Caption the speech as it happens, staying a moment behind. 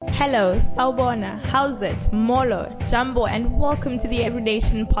Hello, Sawubona, how's it, Molo, Jumbo, and welcome to the Every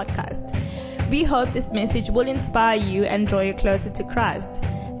Nation podcast. We hope this message will inspire you and draw you closer to Christ.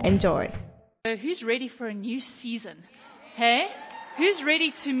 Enjoy. Who's ready for a new season? Hey? Who's ready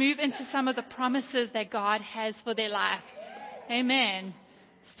to move into some of the promises that God has for their life? Amen.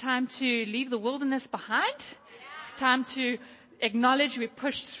 It's time to leave the wilderness behind. It's time to acknowledge we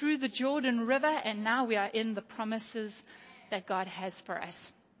pushed through the Jordan River and now we are in the promises that God has for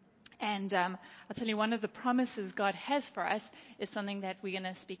us. And I'll tell you, one of the promises God has for us is something that we're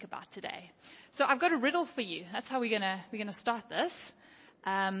going to speak about today. So I've got a riddle for you. That's how we're going to start this.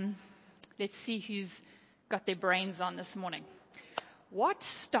 Let's see who's got their brains on this morning. What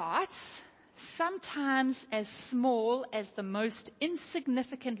starts sometimes as small as the most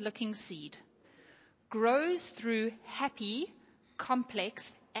insignificant looking seed, grows through happy,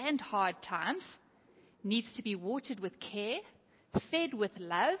 complex, and hard times, needs to be watered with care, fed with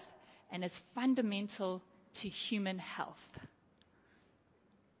love, and is fundamental to human health?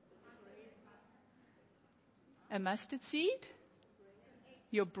 A mustard seed?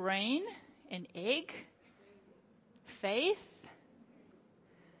 Your brain? An egg? Faith?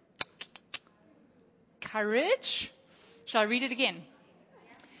 Courage? Shall I read it again?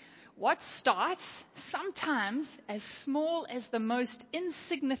 What starts sometimes as small as the most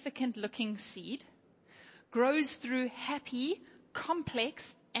insignificant looking seed, grows through happy, complex,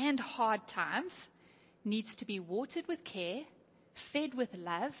 and hard times, needs to be watered with care, fed with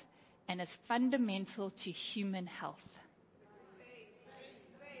love, and is fundamental to human health.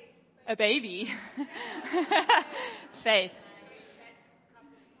 A baby. Faith.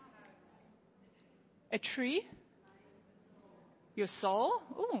 A tree. Your soul.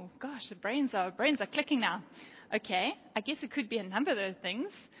 Oh gosh, the brains are clicking now. Okay, I guess it could be a number of those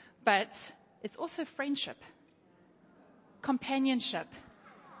things, but it's also friendship, companionship,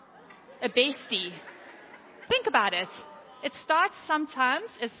 a bestie. Think about it. It starts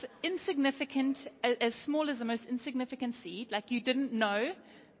sometimes as insignificant, as small as the most insignificant seed, like you didn't know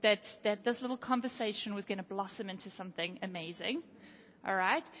that this little conversation was going to blossom into something amazing. All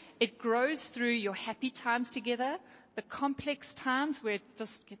right? It grows through your happy times together, the complex times where it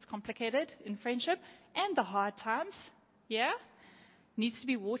just gets complicated in friendship, and the hard times. Yeah? Needs to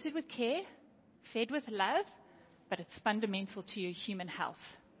be watered with care, fed with love, but it's fundamental to your human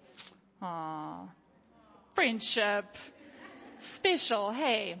health. Aww. Friendship. Special.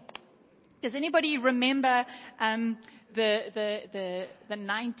 Hey. Does anybody remember the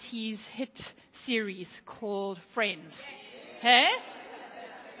 90s hit series called Friends? Hey?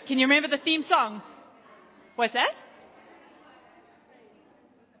 Can you remember the theme song? What's that?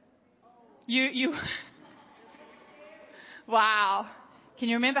 You Wow. Can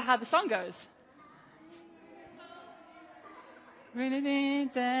you remember how the song goes?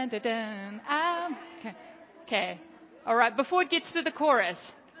 Okay. All right. Before it gets to the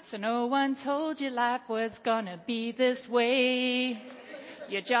chorus. So no one told you life was gonna be this way.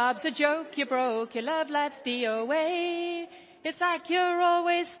 Your job's a joke, you're broke, your love life's DOA. It's like you're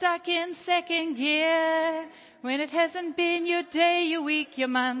always stuck in second gear when it hasn't been your day, your week, your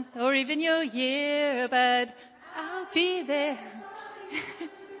month, or even your year. But I'll be there.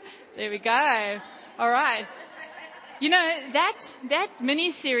 There we go. All right. You know, that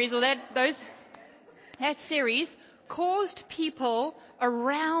mini-series or that series caused people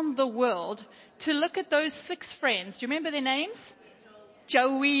around the world to look at those 6 friends. Do you remember their names?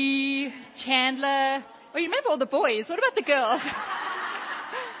 Joey, Chandler. Oh, you remember all the boys. What about the girls?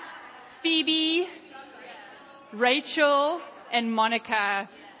 Phoebe, Rachel, and Monica.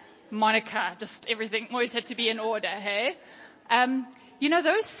 Just everything always had to be in order, hey? You know,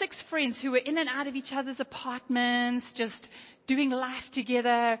 those 6 friends who were in and out of each other's apartments, just doing life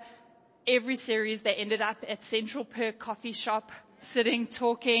together. Every series, they ended up at Central Perk coffee shop, sitting,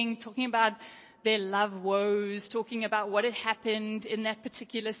 talking about their love woes, talking about what had happened in that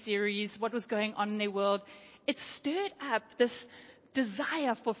particular series, what was going on in their world. It stirred up this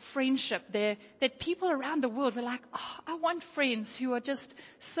desire for friendship there, that people around the world were like, oh, I want friends who are just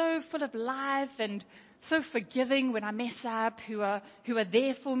so full of life and so forgiving when I mess up, who are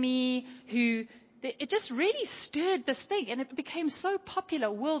there for me, it just really stirred this thing, and it became so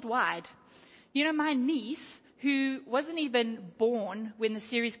popular worldwide. You know, my niece, who wasn't even born when the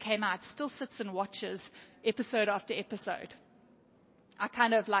series came out, still sits and watches episode after episode. I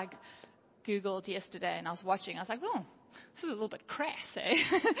kind of like Googled yesterday and I was watching. I was like, oh, this is a little bit crass, eh?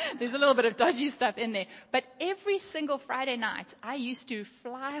 There's a little bit of dodgy stuff in there. But every single Friday night, I used to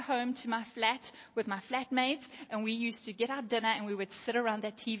fly home to my flat with my flatmates, and we used to get our dinner and we would sit around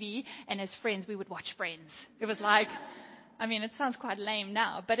that TV, and as friends, we would watch Friends. It was like I mean, it sounds quite lame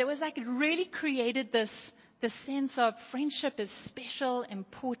now, but it was like it really created this sense of friendship is special,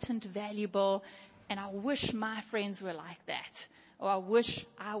 important, valuable, and I wish my friends were like that, or I wish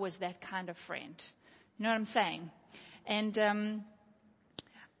I was that kind of friend. You know what I'm saying? And I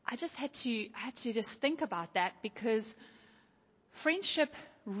had to just think about that, because friendship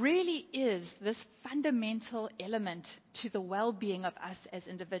really is this fundamental element to the well-being of us as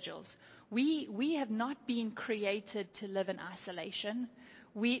individuals. We have not been created to live in isolation.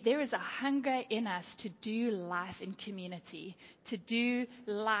 There is a hunger in us to do life in community, to do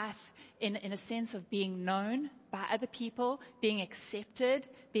life in a sense of being known by other people, being accepted,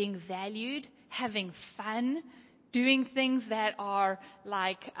 being valued, having fun, doing things that are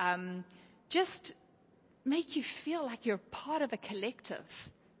like just make you feel like you're part of a collective.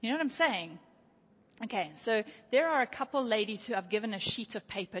 You know what I'm saying? Okay, so there are a couple ladies who I've given a sheet of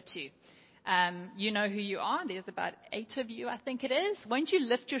paper to. You know who you are. There's about 8 of you, I think it is. Won't you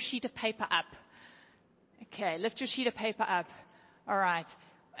lift your sheet of paper up? Okay, lift your sheet of paper up. All right.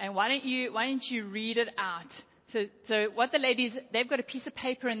 And why don't you read it out? So what the ladies, they've got a piece of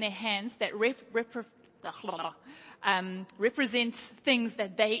paper in their hands that represents things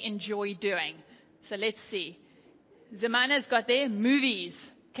that they enjoy doing. So let's see. Zamana's got their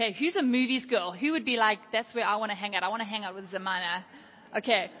movies. Okay, who's a movies girl? Who would be like, that's where I want to hang out. I want to hang out with Zamana.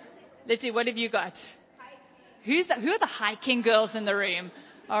 Okay, let's see, what have you got? Who are the hiking girls in the room?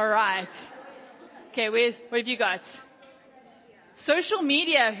 All right. Okay, what have you got? Social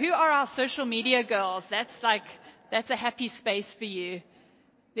media. Who are our social media girls? That's a happy space for you.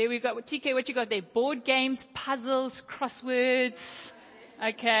 There we've got, TK, what you got there? Board games, puzzles, crosswords.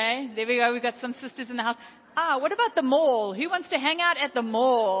 Okay, there we go. We've got some sisters in the house. What about the mall? Who wants to hang out at the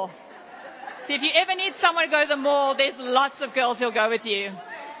mall? See, if you ever need someone to go to the mall, there's lots of girls who'll go with you.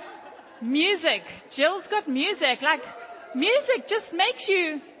 Music. Jill's got music. Like, music just makes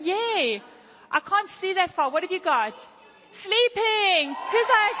you, yay. I can't see that far. What have you got? Sleeping. Who's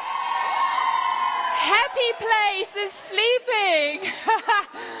like, happy place is sleeping.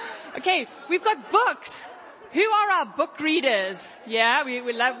 Okay, we've got books. Who are our book readers? Yeah, we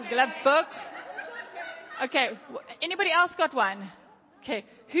love books. Okay, anybody else got one? Okay,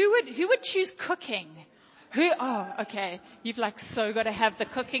 who would choose cooking? Okay, you've so got to have the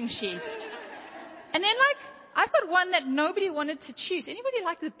cooking sheet. And then I've got one that nobody wanted to choose. Anybody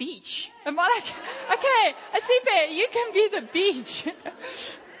like the beach? Am I okay, Asife, you can be the beach.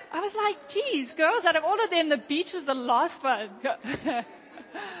 I was like, geez, girls, out of all of them, the beach was the last one. But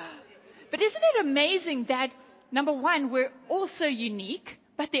isn't it amazing that, number one, we're all so unique,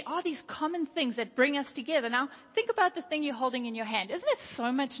 but there are these common things that bring us together. Now, think about the thing you're holding in your hand. Isn't it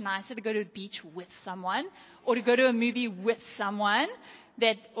so much nicer to go to a beach with someone, or to go to a movie with someone,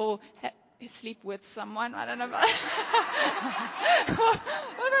 or sleep with someone? I don't know about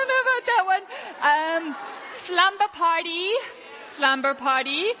that one. Slumber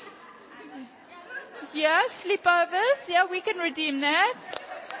party. Yeah, sleepovers. Yeah, we can redeem that.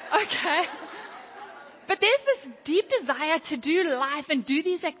 Okay. But there's this deep desire to do life and do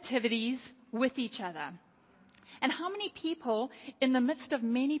these activities with each other. And how many people, in the midst of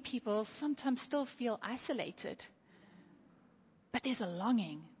many people, sometimes still feel isolated? But there's a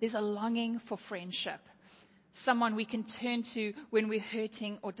longing for friendship. Someone we can turn to when we're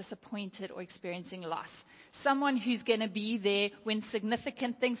hurting or disappointed or experiencing loss. Someone who's going to be there when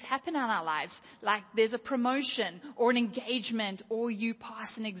significant things happen in our lives, like there's a promotion or an engagement or you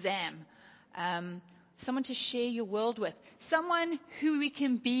pass an exam. Someone to share your world with. Someone who we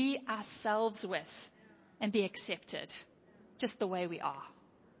can be ourselves with and be accepted just the way we are.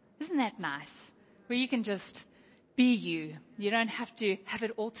 Isn't that nice? Where you can just be you. You don't have to have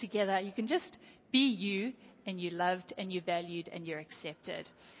it all together. You can just be you, and you're loved and you're valued and you're accepted.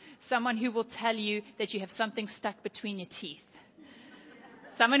 Someone who will tell you that you have something stuck between your teeth.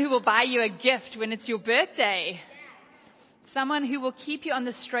 Someone who will buy you a gift when it's your birthday. Someone who will keep you on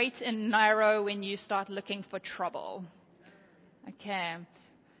the straight and narrow when you start looking for trouble. Okay.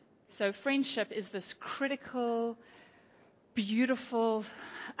 So friendship is this critical, beautiful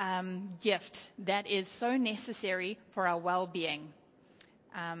gift that is so necessary for our well-being.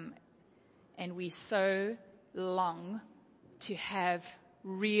 And we so long to have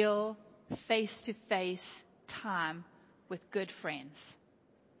real face-to-face time with good friends.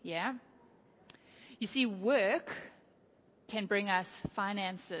 Yeah? You see, work can bring us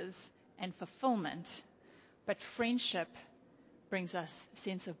finances and fulfillment, but friendship brings us a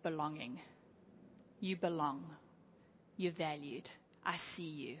sense of belonging. You belong. You're valued. I see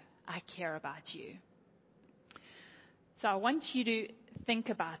you. I care about you. So I want you to think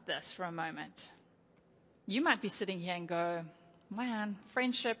about this for a moment. You might be sitting here and go, man,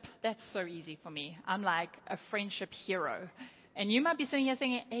 friendship, that's so easy for me. I'm like a friendship hero. And you might be sitting here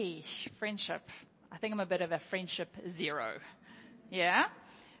thinking, hey, friendship, I think I'm a bit of a friendship zero. Yeah?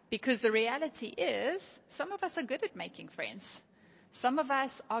 Because the reality is, some of us are good at making friends. Some of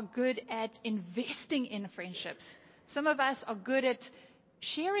us are good at investing in friendships. Some of us are good at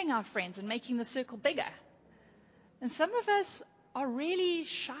sharing our friends and making the circle bigger. And some of us are really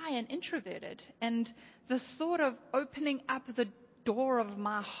shy and introverted. And the thought of opening up the door of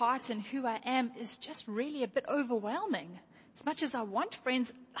my heart and who I am is just really a bit overwhelming. As much as I want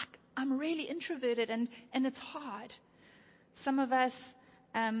friends, like, I'm really introverted and it's hard. Some of us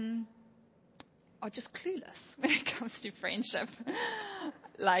are just clueless when it comes to friendship.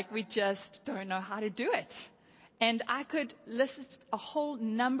 Like, we just don't know how to do it. And I could list a whole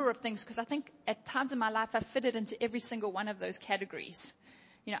number of things, because I think at times in my life I fitted into every single one of those categories.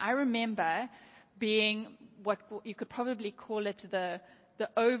 You know, I remember being what you could probably call it the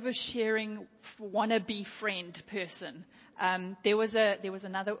oversharing wannabe friend person. There was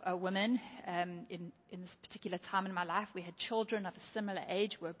another woman in this particular time in my life. We had children of a similar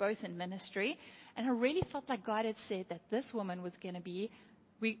age. We were both in ministry, and I really felt like God had said that this woman was going to be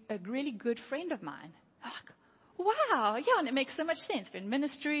a really good friend of mine. I'm like, wow, yeah, and it makes so much sense. We're in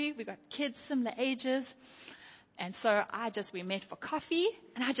ministry, we've got kids similar ages. And so we met for coffee,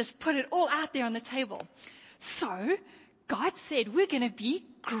 and I just put it all out there on the table. So God said, we're going to be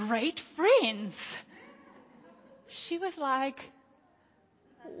great friends. She was like,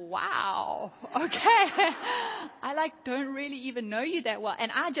 wow, okay. I don't really even know you that well.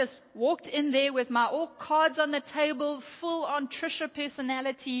 And I just walked in there with my all cards on the table, full on Trisha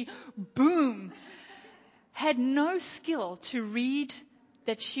personality, boom. Had no skill to read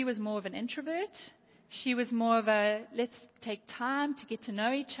that she was more of an introvert. She was more of a, let's take time to get to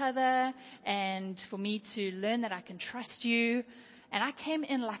know each other and for me to learn that I can trust you. And I came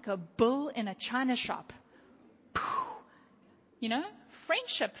in like a bull in a china shop. You know,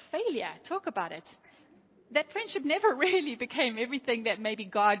 friendship failure. Talk about it. That friendship never really became everything that maybe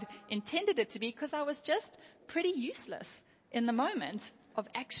God intended it to be, because I was just pretty useless in the moment of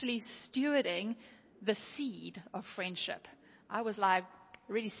actually stewarding the seed of friendship. I was like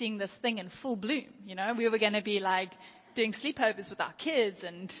really seeing this thing in full bloom. You know, we were going to be like doing sleepovers with our kids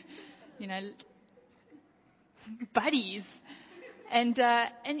and, you know, buddies. And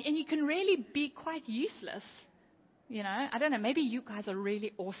you can really be quite useless. You know, I don't know, maybe you guys are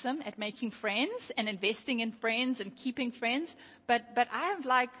really awesome at making friends and investing in friends and keeping friends. But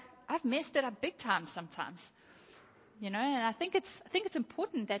I've messed it up big time sometimes. You know, and I think it's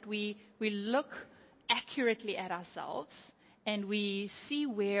important that we look accurately at ourselves and we see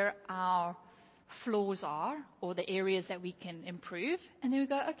where our flaws are or the areas that we can improve. And then we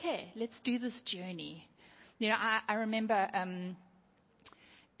go, okay, let's do this journey. You know, I remember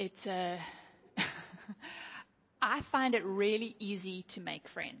I find it really easy to make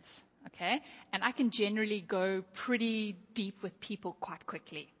friends, okay? And I can generally go pretty deep with people quite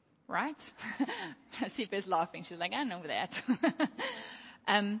quickly, right? Sipa's laughing. She's like, I know that.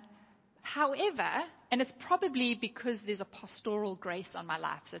 However, and it's probably because there's a pastoral grace on my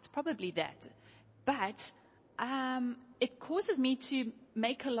life, so it's probably that. But it causes me to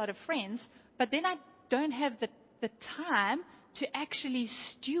make a lot of friends, but then I don't have the time to actually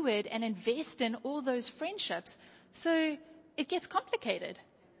steward and invest in all those friendships. So it gets complicated,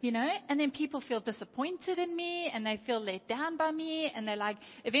 you know, and then people feel disappointed in me and they feel let down by me, and they like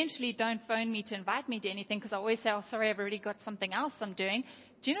eventually don't phone me to invite me to anything because I always say, oh, sorry, I've already got something else I'm doing.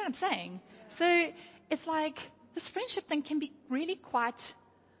 Do you know what I'm saying? So it's like this friendship thing can be really quite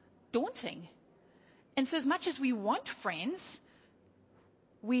daunting. And so as much as we want friends,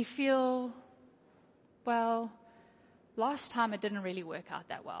 we feel, well, last time it didn't really work out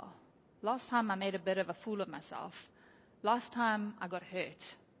that well. Last time I made a bit of a fool of myself. Last time I got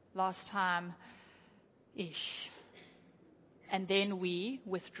hurt. Last time, And then we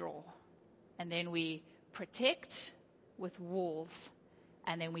withdraw. And then we protect with walls.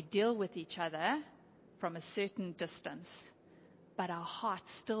 And then we deal with each other from a certain distance. But our heart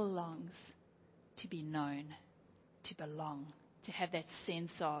still longs to be known, to belong, to have that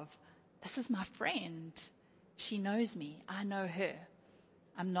sense of, this is my friend. She knows me. I know her.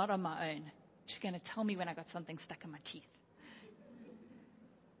 I'm not on my own. She's going to tell me when I got something stuck in my teeth.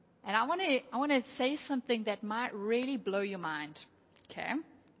 And I want to say something that might really blow your mind. Okay?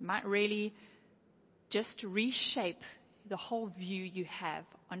 Might really just reshape the whole view you have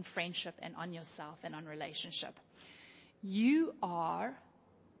on friendship and on yourself and on relationship. You are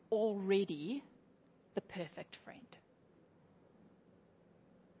already the perfect friend.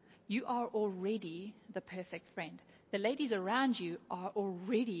 you are already the perfect friend. The ladies around you are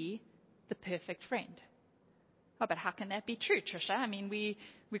already the perfect friend. Oh, but how can that be true, Trisha? I mean, we're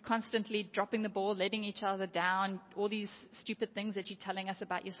constantly dropping the ball, letting each other down, all these stupid things that you're telling us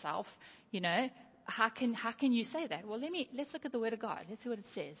about yourself. How can you say that? Well, let's look at the Word of God. Let's see what it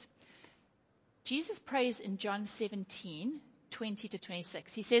says. Jesus prays in John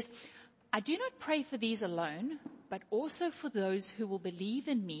 17:20-26. He says, I do not pray for these alone, but also for those who will believe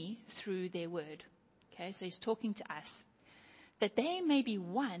in me through their word. Okay, so he's talking to us. That they may be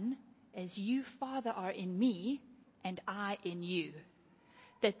one as you, Father, are in me and I in you.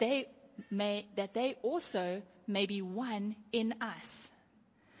 That they also may be one in us.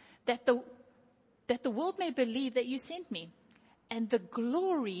 That the world may believe that you sent me. And the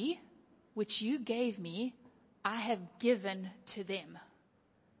glory which you gave me, I have given to them.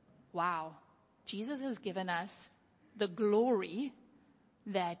 Wow. Jesus has given us the glory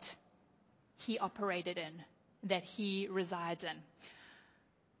that he operated in, that he resides in.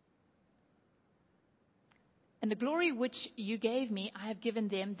 And the glory which you gave me, I have given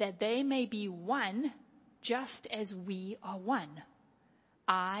them, that they may be one, just as we are one.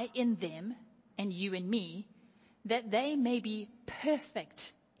 I in them, and you in me, that they may be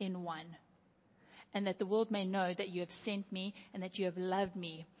perfect in one, and that the world may know that you have sent me and that you have loved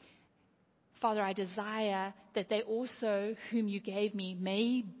me. Father, I desire that they also, whom you gave me,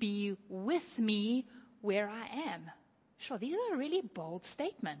 may be with me where I am. Sure, these are really bold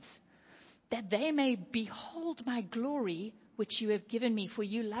statements. That they may behold my glory, which you have given me, for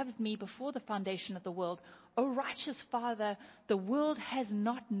you loved me before the foundation of the world. O righteous Father, the world has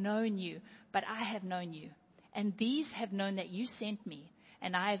not known you, but I have known you. And these have known that you sent me.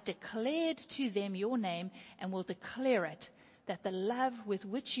 And I have declared to them your name, and will declare it, that the love with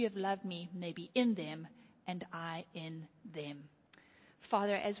which you have loved me may be in them, and I in them.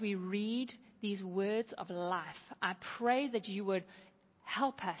 Father, as we read these words of life, I pray that you would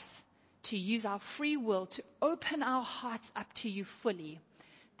help us to use our free will to open our hearts up to you fully,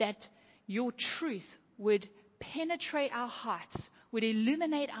 that your truth would penetrate our hearts, would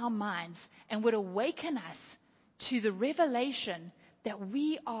illuminate our minds, and would awaken us to the revelation that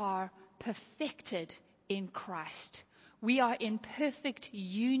we are perfected in Christ. We are in perfect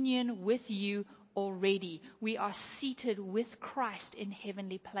union with you already. We are seated with Christ in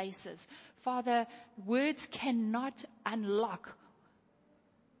heavenly places. Father, words cannot unlock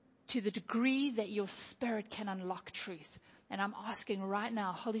to the degree that your Spirit can unlock truth. And I'm asking right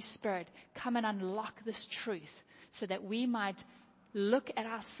now, Holy Spirit, come and unlock this truth so that we might look at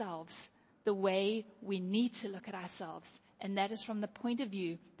ourselves the way we need to look at ourselves. And that is from the point of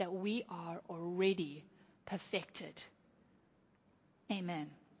view that we are already perfected.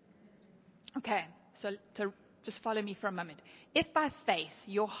 Amen. Okay, so just follow me for a moment. If by faith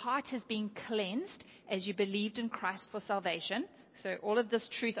your heart has been cleansed as you believed in Christ for salvation, so all of this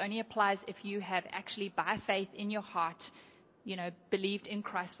truth only applies if you have actually by faith in your heart, believed in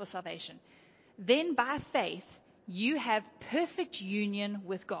Christ for salvation. Then by faith you have perfect union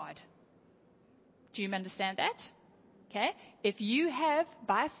with God. Do you understand that? Okay. If you have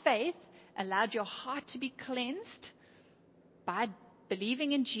by faith allowed your heart to be cleansed by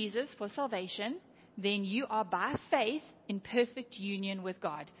believing in Jesus for salvation, then you are by faith in perfect union with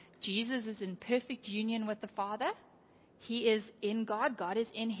God. Jesus is in perfect union with the Father. He is in God. God is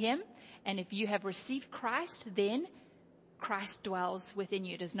in him. And if you have received Christ, then Christ dwells within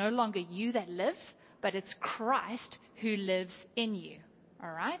you. It is no longer you that lives, but it's Christ who lives in you.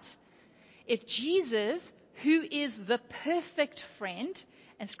 All right? If Jesus, who is the perfect friend,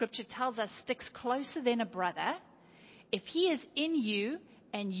 and Scripture tells us sticks closer than a brother, if he is in you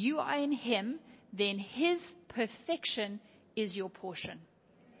and you are in him, then his perfection is your portion.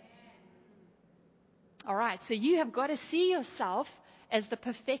 All right, so you have got to see yourself as the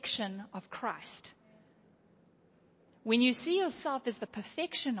perfection of Christ. When you see yourself as the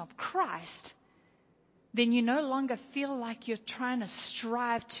perfection of Christ, then you no longer feel like you're trying to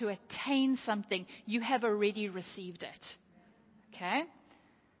strive to attain something. You have already received it. Okay?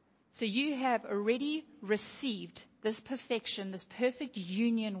 So you have already received this perfection, this perfect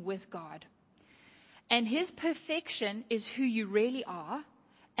union with God. And his perfection is who you really are.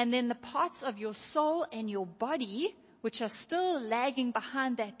 And then the parts of your soul and your body, which are still lagging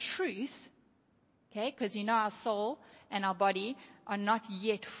behind that truth, okay, because our soul and our body are not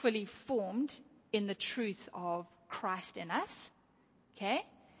yet fully formed in the truth of Christ in us, okay,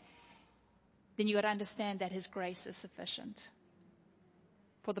 then you got to understand that his grace is sufficient.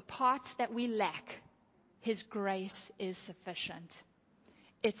 For the parts that we lack, his grace is sufficient.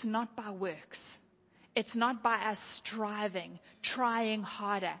 It's not by works. It's not by us striving, trying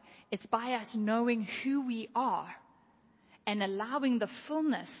harder. It's by us knowing who we are and allowing the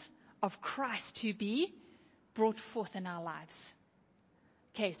fullness of Christ to be brought forth in our lives.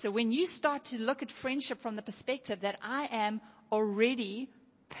 Okay, so when you start to look at friendship from the perspective that I am already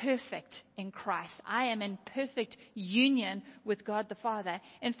perfect in Christ, I am in perfect union with God the Father.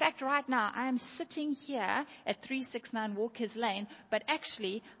 In fact, right now, I am sitting here at 369 Walker's Lane, but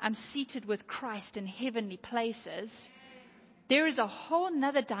actually, I'm seated with Christ in heavenly places. There is a whole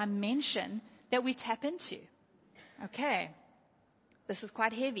nother dimension that we tap into. Okay, this is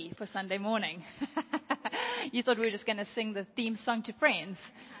quite heavy for Sunday morning. You thought we were just going to sing the theme song to Friends.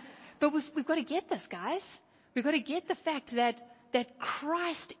 But we've got to get this, guys. We've got to get the fact that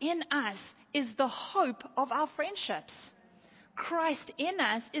Christ in us is the hope of our friendships. Christ in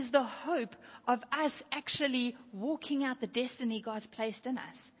us is the hope of us actually walking out the destiny God's placed in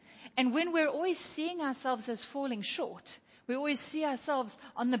us. And when we're always seeing ourselves as falling short, we always see ourselves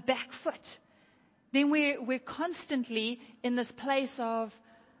on the back foot, then we're constantly in this place of,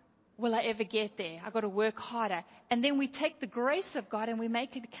 will I ever get there? I've got to work harder. And then we take the grace of God and we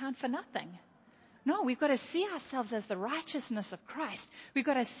make it count for nothing. No, we've got to see ourselves as the righteousness of Christ. We've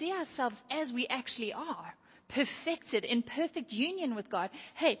got to see ourselves as we actually are, perfected, in perfect union with God.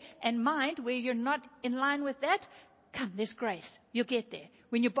 Hey, and mind, where you're not in line with that, come, there's grace. You'll get there.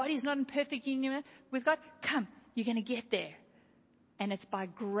 When your body's not in perfect union with God, come, you're going to get there. And it's by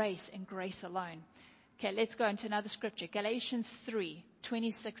grace and grace alone. Okay, let's go into another scripture. Galatians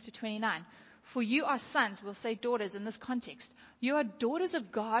 3:26-29. For you are sons, we'll say daughters in this context. You are daughters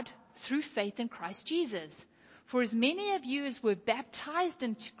of God through faith in Christ Jesus. For as many of you as were baptized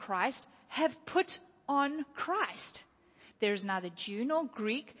into Christ have put on Christ. There is neither Jew nor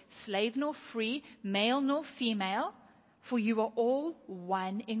Greek, slave nor free, male nor female, for you are all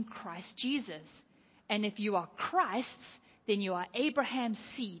one in Christ Jesus. And if you are Christ's, then you are Abraham's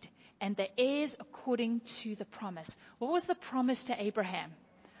seed and the heirs according to the promise. What was the promise to Abraham?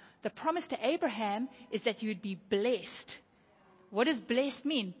 The promise to Abraham is that you would be blessed. What does blessed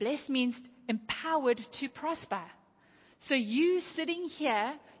mean? Blessed means empowered to prosper. So you sitting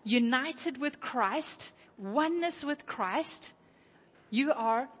here, united with Christ, oneness with Christ, you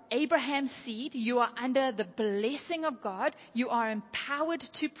are Abraham's seed. You are under the blessing of God. You are empowered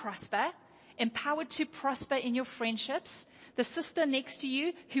to prosper in your friendships. The sister next to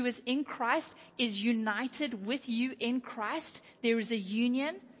you who is in Christ is united with you in Christ. There is a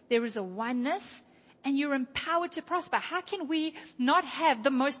union. There is a oneness. And you're empowered to prosper. How can we not have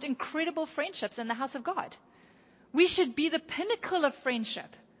the most incredible friendships in the house of God? We should be the pinnacle of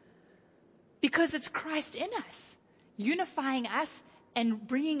friendship because it's Christ in us, unifying us and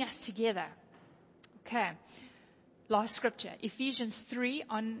bringing us together. Okay. Last scripture, Ephesians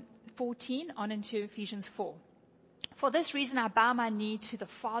 3:14 on into Ephesians 4. For this reason, I bow my knee to the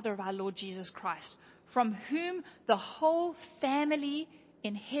Father of our Lord Jesus Christ, from whom the whole family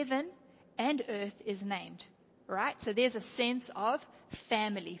in heaven and earth is named. Right? So there's a sense of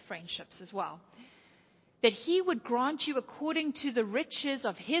family friendships as well. That he would grant you according to the riches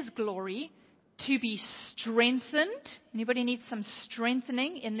of his glory to be strengthened. Anybody needs some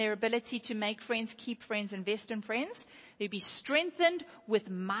strengthening in their ability to make friends, keep friends, invest in friends? They'd be strengthened with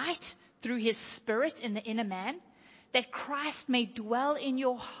might through his spirit in the inner man. That Christ may dwell in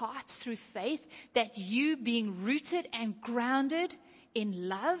your hearts through faith, that you being rooted and grounded in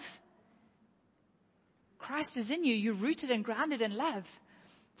love. Christ is in you. You're rooted and grounded in love.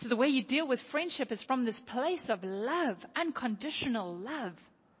 So the way you deal with friendship is from this place of love, unconditional love.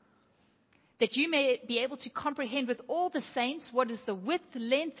 That you may be able to comprehend with all the saints what is the width,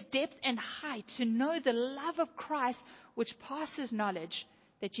 length, depth, and height, to know the love of Christ which passes knowledge,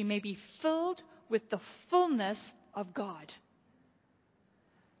 that you may be filled with the fullness of God.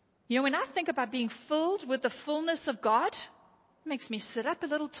 You know, when I think about being filled with the fullness of God, it makes me sit up a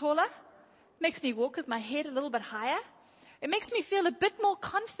little taller, it makes me walk with my head a little bit higher. It makes me feel a bit more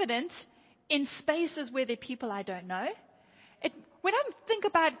confident in spaces where there are people I don't know. When I think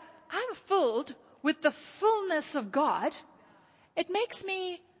about I'm filled with the fullness of God, it makes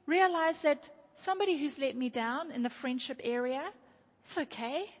me realize that somebody who's let me down in the friendship area, it's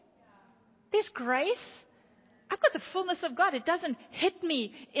okay. There's grace. I've got the fullness of God. It doesn't hit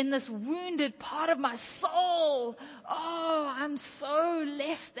me in this wounded part of my soul. Oh, I'm so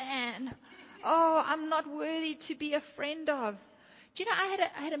less than. Oh, I'm not worthy to be a friend of. Do you know, I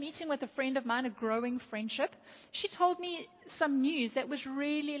had a meeting with a friend of mine, a growing friendship. She told me some news that was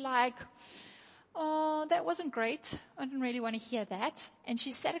really like, oh, that wasn't great. I didn't really want to hear that. And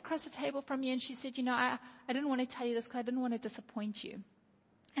she sat across the table from me and she said, you know, I didn't want to tell you this because I didn't want to disappoint you.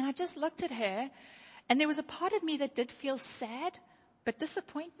 And I just looked at her And there was a part of me that did feel sad, but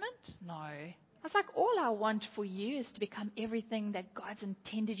disappointment? No. I was like, all I want for you is to become everything that God's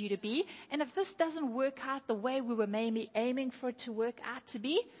intended you to be. And if this doesn't work out the way we were maybe aiming for it to work out to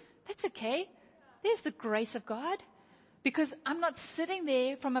be, that's okay. There's the grace of God. Because I'm not sitting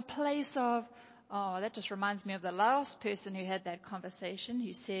there from a place of, oh, that just reminds me of the last person who had that conversation,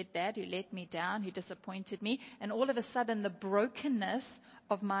 who said that, who let me down, who disappointed me. And all of a sudden, the brokenness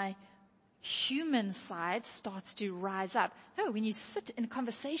of my human side starts to rise up. No, when you sit in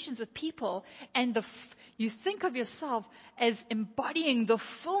conversations with people and you think of yourself as embodying the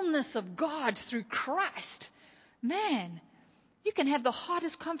fullness of God through Christ, man, you can have the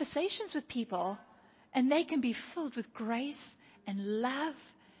hardest conversations with people. And they can be filled with grace and love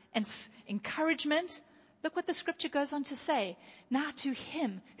and encouragement. Look what the scripture goes on to say. Now to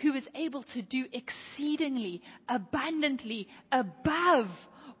him who is able to do exceedingly, abundantly, above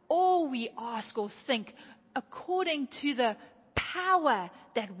all we ask or think, according to the power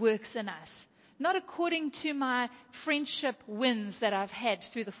that works in us. Not according to my friendship wins that I've had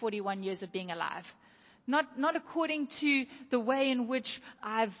through the 41 years of being alive. Not according to the way in which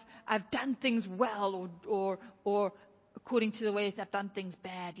I've done things well or according to the way that I've done things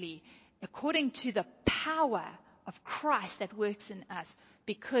badly. According to the power of Christ that works in us,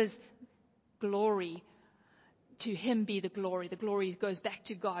 because glory, to him be the glory. The glory goes back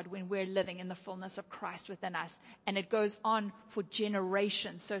to God when we're living in the fullness of Christ within us. And it goes on for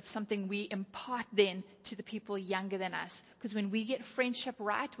generations. So it's something we impart then to the people younger than us. Because when we get friendship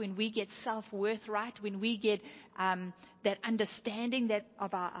right, when we get self-worth right, when we get that understanding that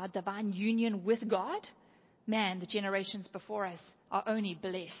of our divine union with God, man, the generations before us are only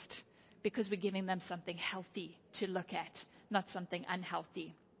blessed because we're giving them something healthy to look at, not something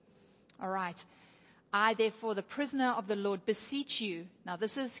unhealthy. All right. I, therefore, the prisoner of the Lord, beseech you, now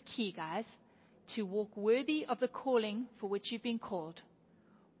this is key, guys, to walk worthy of the calling for which you've been called.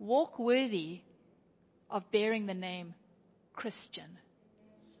 Walk worthy of bearing the name Christian.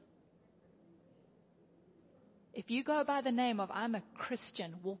 If you go by the name of I'm a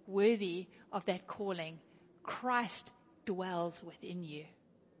Christian, walk worthy of that calling. Christ dwells within you.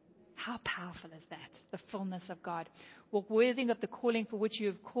 How powerful is that? The fullness of God. Walk worthy of the calling for which you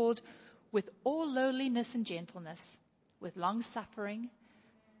have called, with all lowliness and gentleness, with long suffering,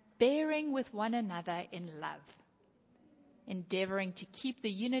 bearing with one another in love, endeavoring to keep the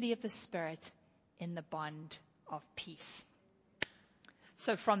unity of the Spirit in the bond of peace.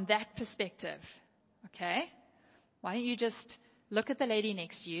 So from that perspective, okay, why don't you just look at the lady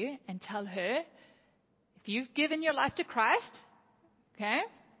next to you and tell her, if you've given your life to Christ, okay,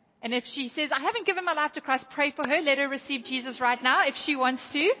 and if she says, I haven't given my life to Christ, pray for her, let her receive Jesus right now if she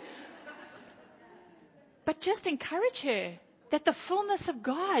wants to. But just encourage her that the fullness of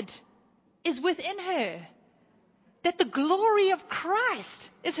God is within her. That the glory of Christ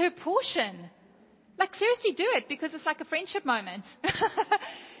is her portion. Like, seriously, do it, because it's like a friendship moment.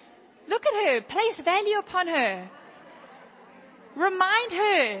 Look at her. Place value upon her. Remind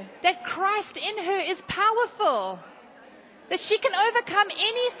her that Christ in her is powerful. That she can overcome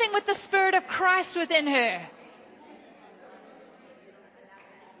anything with the Spirit of Christ within her.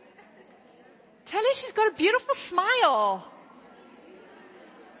 Tell her she's got a beautiful smile.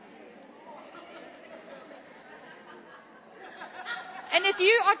 And if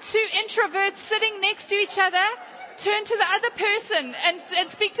you are two introverts sitting next to each other, turn to the other person and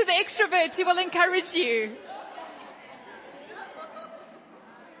speak to the extroverts who will encourage you.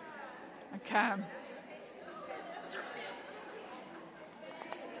 Okay.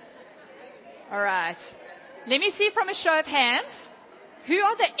 All right. Let me see from a show of hands. Who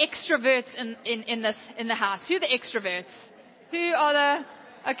are the extroverts in the house? Who are the extroverts? Who are the,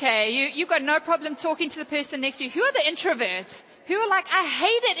 okay, you've got no problem talking to the person next to you. Who are the introverts? Who are like, I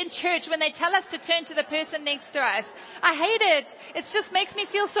hate it in church when they tell us to turn to the person next to us. I hate it. It just makes me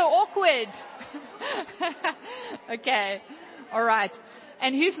feel so awkward. Okay. All right.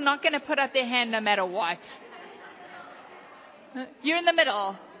 And who's not going to put up their hand no matter what? You're in the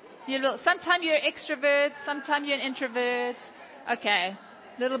middle. Sometimes you're an extrovert, sometimes you're an introvert. Okay,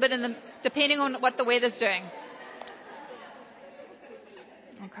 a little bit depending on what the weather's doing.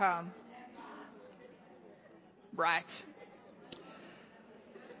 Okay. Right.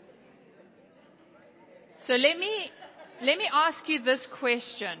 So let me ask you this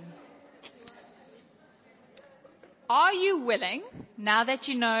question. Are you willing, now that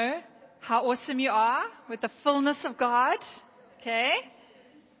you know how awesome you are with the fullness of God, okay,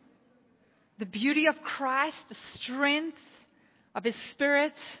 the beauty of Christ, the strength of His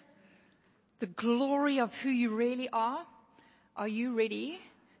Spirit, the glory of who you really are you ready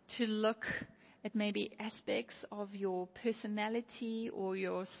to look It may be aspects of your personality or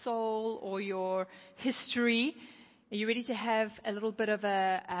your soul or your history. Are you ready to have a little bit of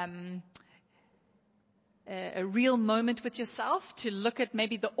a real moment with yourself to look at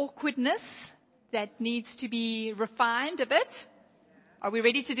maybe the awkwardness that needs to be refined a bit? Are we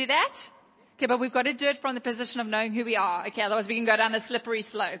ready to do that? Okay, but we've got to do it from the position of knowing who we are. Okay, otherwise we can go down a slippery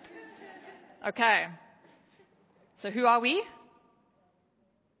slope. Okay. So who are we?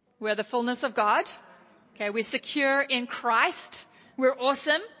 We're the fullness of God. Okay, we're secure in Christ. We're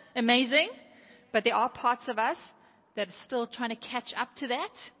awesome, amazing. But there are parts of us that are still trying to catch up to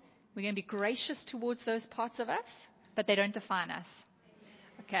that. We're going to be gracious towards those parts of us, but they don't define us.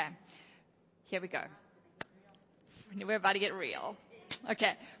 Okay, here we go. We're about to get real.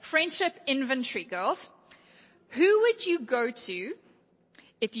 Okay, friendship inventory, girls. Who would you go to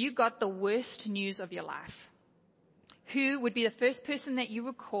if you got the worst news of your life? Who would be the first person that you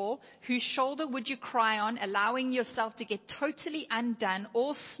would call? Whose shoulder would you cry on, allowing yourself to get totally undone,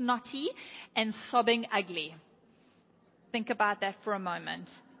 all snotty and sobbing ugly? Think about that for a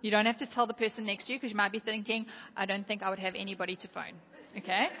moment. You don't have to tell the person next to you because you might be thinking, I don't think I would have anybody to phone.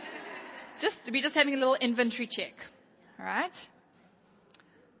 Okay? We're just having a little inventory check. All right?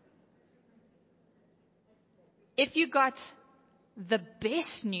 If you got the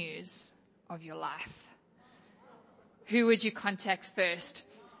best news of your life, who would you contact first?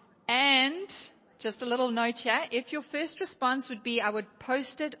 And just a little note here, if your first response would be, I would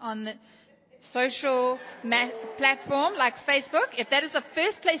post it on the social platform like Facebook, if that is the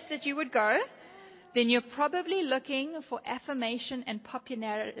first place that you would go, then you're probably looking for affirmation and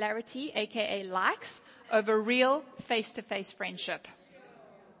popularity, aka likes, over real face-to-face friendship.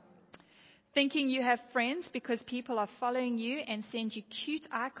 Thinking you have friends because people are following you and send you cute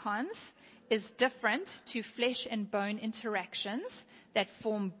icons is different to flesh and bone interactions that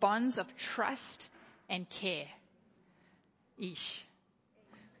form bonds of trust and care. Eesh.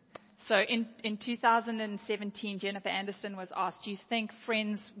 So in 2017, Jennifer Anderson was asked, do you think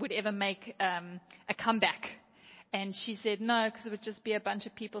Friends would ever make a comeback? And she said no, because it would just be a bunch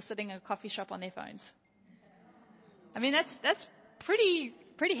of people sitting in a coffee shop on their phones. I mean, that's pretty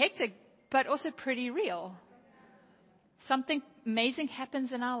hectic, but also pretty real. Something amazing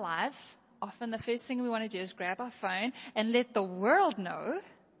happens in our lives. Often the first thing we want to do is grab our phone and let the world know,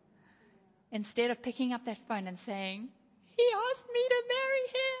 instead of picking up that phone and saying, he asked me to marry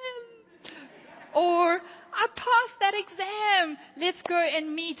him. Or, I passed that exam. Let's go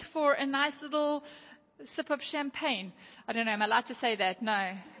and meet for a nice little sip of champagne. I don't know, am I allowed to say that?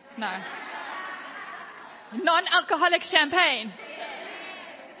 No. Non-alcoholic champagne.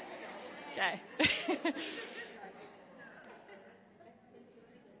 Okay.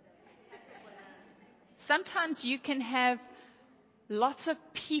 Sometimes you can have lots of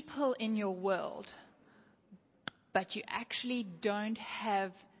people in your world, but you actually don't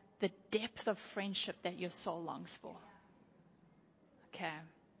have the depth of friendship that your soul longs for. Okay.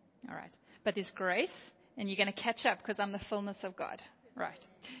 All right. But there's grace, and you're going to catch up because I'm the fullness of God. Right.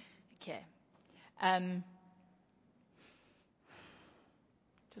 Okay.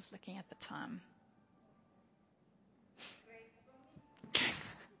 Just looking at the time.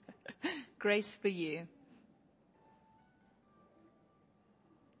 Grace for you.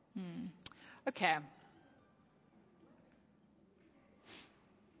 Okay.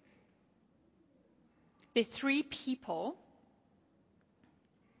 There are 3 people.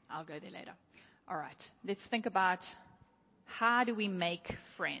 I'll go there later. All right. Let's think about how do we make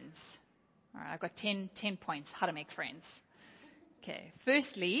friends. All right. I've got 10 points how to make friends. Okay.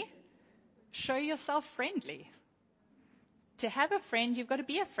 Firstly, show yourself friendly. To have a friend, you've got to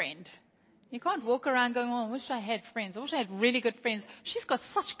be a friend. You can't walk around going, oh, I wish I had friends. I wish I had really good friends. She's got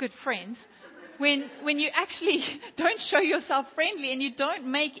such good friends. When you actually don't show yourself friendly and you don't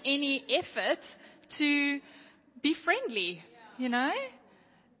make any effort to be friendly, you know,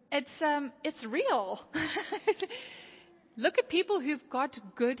 it's real. Look at people who've got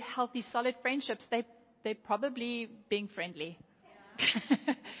good, healthy, solid friendships. They're probably being friendly.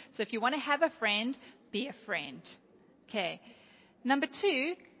 So if you want to have a friend, be a friend. Okay. Number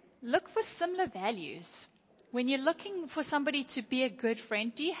 2, look for similar values. When you're looking for somebody to be a good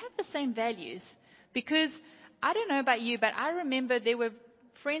friend, do you have the same values? Because I don't know about you, but I remember there were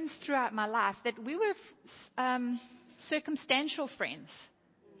friends throughout my life that we were circumstantial friends,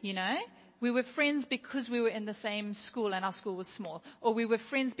 you know. We were friends because we were in the same school and our school was small. Or we were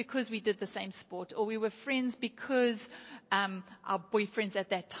friends because we did the same sport. Or we were friends because our boyfriends at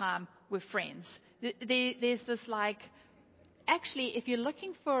that time were friends. There's this actually, if you're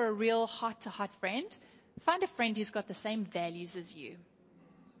looking for a real heart-to-heart friend, find a friend who's got the same values as you.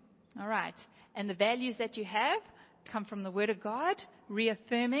 All right. and the values that you have come from the Word of God,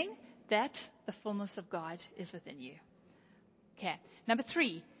 reaffirming that the fullness of God is within you. Okay. Number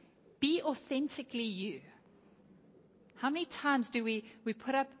 3, be authentically you. How many times do we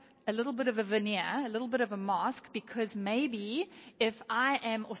put up a little bit of a veneer, a little bit of a mask, because maybe if I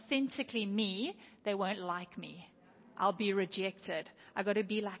am authentically me, they won't like me. I'll be rejected. I got to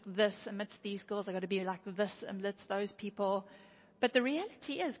be like this amidst these girls. I got to be like this amidst those people. But the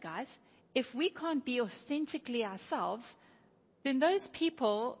reality is, guys, if we can't be authentically ourselves, then those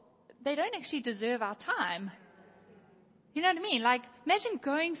people, they don't actually deserve our time. You know what I mean? Like, imagine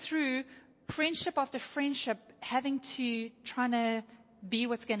going through friendship after friendship, trying to be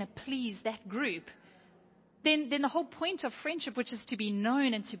what's going to please that group. Then the whole point of friendship, which is to be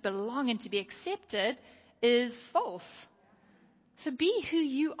known and to belong and to be accepted, is false. So be who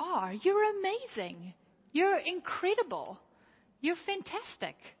you are. You're amazing. You're incredible. You're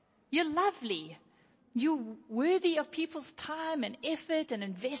fantastic. You're lovely. You're worthy of people's time and effort and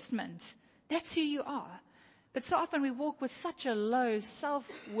investment. That's who you are. But so often we walk with such a low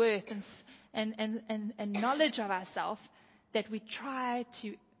self-worth and knowledge of ourselves that we try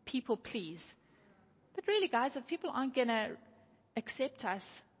to people please. But really, guys, if people aren't going to accept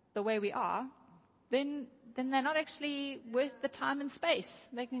us the way we are, then they're not actually worth the time and space.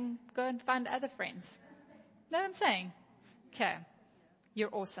 They can go and find other friends. You know what I'm saying? Okay.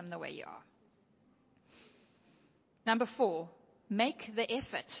 You're awesome the way you are. Number 4, make the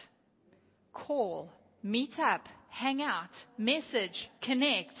effort. Call, meet up, hang out, message,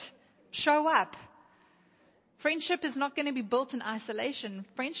 connect, show up. Friendship is not going to be built in isolation.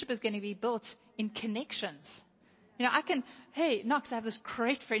 Friendship is going to be built in connections. You know, hey, Knox, I have this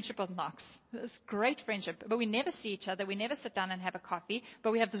great friendship with Knox. This great friendship. But we never see each other. We never sit down and have a coffee.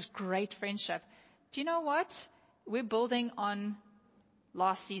 But we have this great friendship. Do you know what? We're building on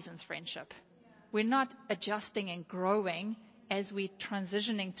last season's friendship. We're not adjusting and growing as we're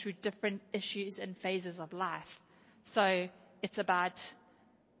transitioning through different issues and phases of life. So it's about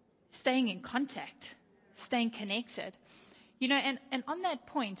staying in contact, staying connected. You know, and on that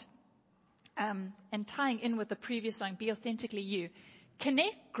point, and tying in with the previous song, Be Authentically You,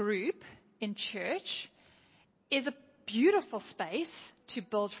 Connect Group in church is a beautiful space to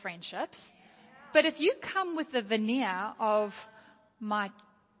build friendships. But if you come with the veneer of my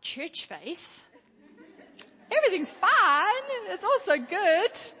church face, everything's fine. It's also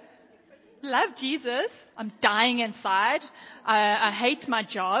good. Love Jesus. I'm dying inside. I hate my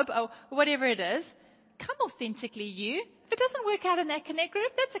job, or whatever it is. Come authentically you. If it doesn't work out in that connect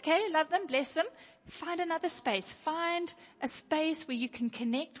group, that's okay. Love them, bless them. Find another space. Find a space where you can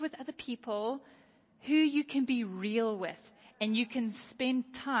connect with other people who you can be real with, and you can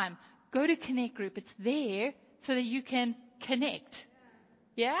spend time. Go to connect group. It's there so that you can connect.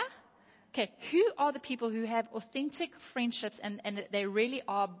 Yeah? Okay, who are the people who have authentic friendships and they really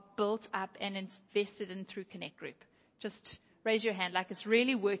are built up and invested in through Connect Group? Just raise your hand like it's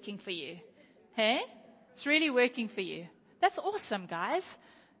really working for you. Hey? It's really working for you. That's awesome, guys.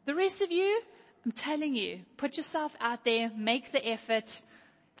 The rest of you, I'm telling you, put yourself out there, make the effort,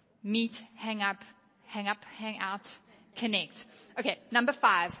 meet, hang out, connect. Okay, number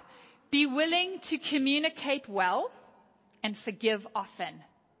 5, be willing to communicate well and forgive often.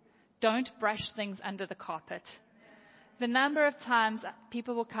 Don't brush things under the carpet. The number of times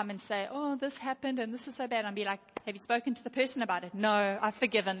people will come and say, oh, this happened and this is so bad. I'll be like, have you spoken to the person about it? No, I've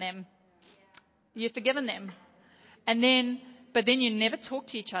forgiven them. You've forgiven them. But then you never talk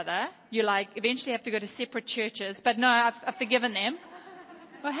to each other. You eventually have to go to separate churches. But no, I've forgiven them.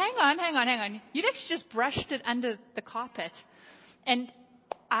 Well, hang on. You've actually just brushed it under the carpet. And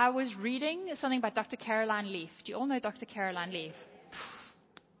I was reading something by Dr. Caroline Leaf. Do you all know Dr. Caroline Leaf?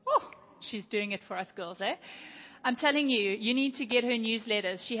 Oh, she's doing it for us girls, eh? I'm telling you, you need to get her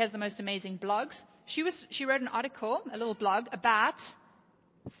newsletters. She has the most amazing blogs. She wrote an article, a little blog, about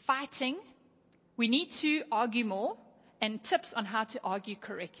fighting. We need to argue more, and tips on how to argue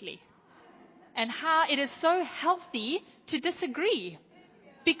correctly. And how it is so healthy to disagree.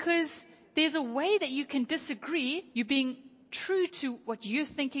 Because there's a way that you can disagree. You're being true to what you're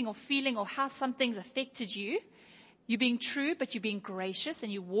thinking or feeling or how something's affected you. You're being true, but you're being gracious,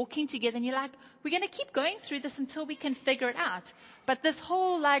 and you're walking together, and you're like, we're going to keep going through this until we can figure it out. But this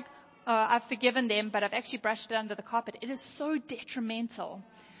whole I've forgiven them, but I've actually brushed it under the carpet, it is so detrimental.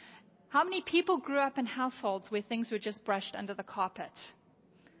 How many people grew up in households where things were just brushed under the carpet?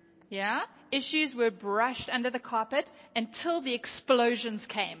 Yeah? Issues were brushed under the carpet until the explosions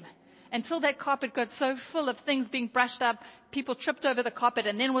came. Until that carpet got so full of things being brushed up, people tripped over the carpet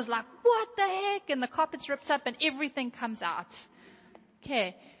and then was like, what the heck? And the carpet's ripped up and everything comes out.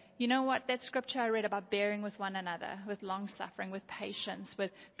 Okay. You know what? That scripture I read about bearing with one another, with long suffering, with patience, with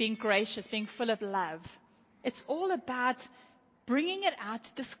being gracious, being full of love. It's all about bringing it out,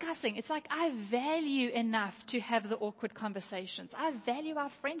 discussing. It's like I value enough to have the awkward conversations. I value our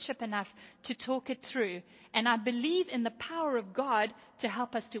friendship enough to talk it through. And I believe in the power of God to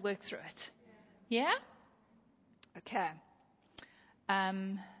help us to work through it. Yeah? Okay.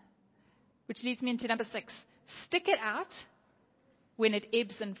 Which leads me into number 6. Stick it out when it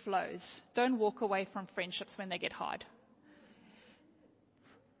ebbs and flows. Don't walk away from friendships when they get hard.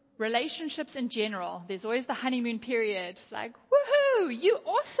 Relationships in general, there's always the honeymoon period. It's like, woohoo, you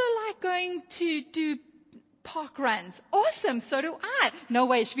also like going to do park runs. Awesome, so do I. No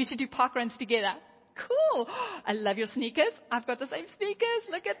way, we should do park runs together. Cool. I love your sneakers. I've got the same sneakers.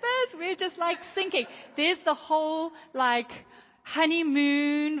 Look at this. We're just like syncing. There's the whole like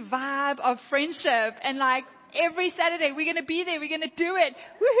honeymoon vibe of friendship. And like every Saturday we're going to be there. We're going to do it.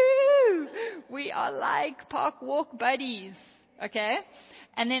 Woohoo. We are like park walk buddies. Okay.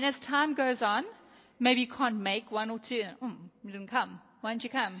 And then as time goes on, maybe you can't make one or two. You didn't come. Why didn't you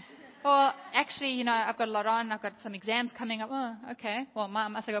come? Or actually, I've got a lot on. I've got some exams coming up. Oh, okay. Well, I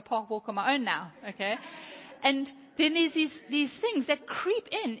must go park walk on my own now. Okay. And then there's these things that creep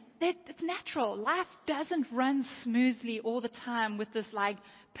in. It's natural. Life doesn't run smoothly all the time with this like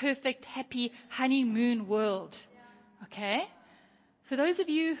perfect, happy honeymoon world. Okay. For those of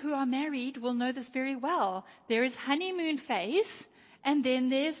you who are married will know this very well. There is honeymoon phase. And then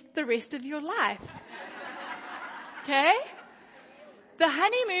there's the rest of your life. Okay? The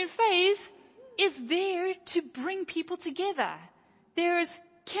honeymoon phase is there to bring people together. There's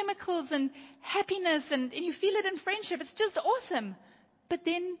chemicals and happiness and you feel it in friendship. It's just awesome. But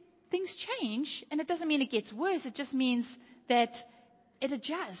then things change and it doesn't mean it gets worse. It just means that it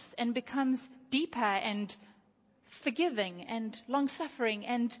adjusts and becomes deeper and forgiving and long-suffering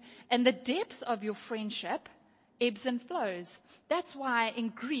and the depth of your friendship ebbs and flows. That's why in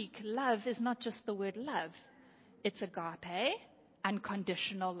Greek, love is not just the word love. It's agape,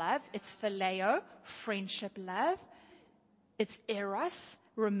 unconditional love. It's phileo, friendship love. It's eros,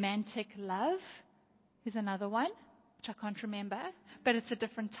 romantic love. Here's another one, which I can't remember, but it's a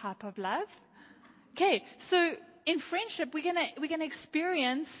different type of love. Okay, so in friendship, we're gonna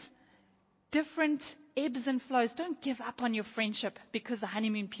experience different ebbs and flows. Don't give up on your friendship because the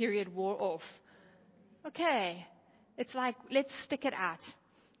honeymoon period wore off. Okay. It's like, let's stick it out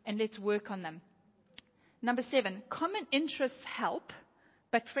and let's work on them. Number 7, common interests help,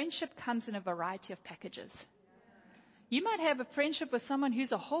 but friendship comes in a variety of packages. You might have a friendship with someone who's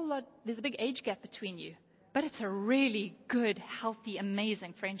there's a big age gap between you, but it's a really good, healthy,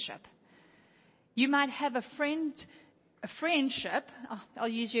 amazing friendship. You might have a friendship. I'll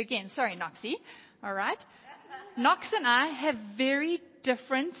use you again. Sorry, Noxie. All right. Nox and I have very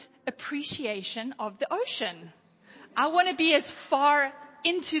different appreciation of the ocean. I want to be as far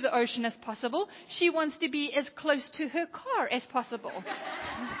into the ocean as possible. She wants to be as close to her car as possible.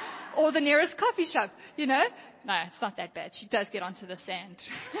 Or the nearest coffee shop, No, it's not that bad. She does get onto the sand.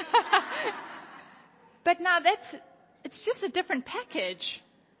 But now it's just a different package.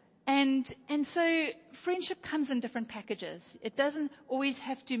 And so friendship comes in different packages. It doesn't always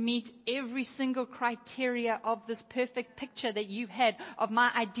have to meet every single criteria of this perfect picture that you had of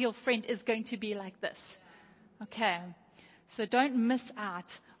my ideal friend is going to be like this. Okay. So don't miss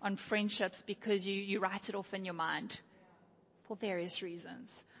out on friendships because you write it off in your mind for various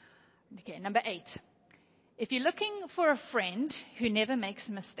reasons. Okay. Number 8. If you're looking for a friend who never makes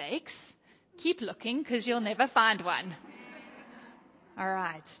mistakes, keep looking because you'll never find one. All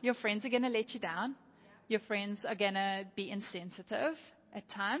right. Your friends are going to let you down. Your friends are going to be insensitive at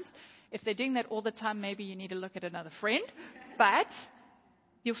times. If they're doing that all the time, maybe you need to look at another friend. But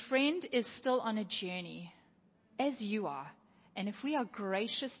your friend is still on a journey, as you are. And if we are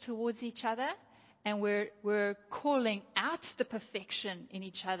gracious towards each other and we're calling out the perfection in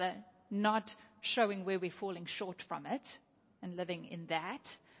each other, not showing where we're falling short from it and living in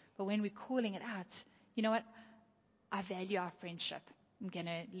that, but when we're calling it out, you know what? I value our friendship. I'm going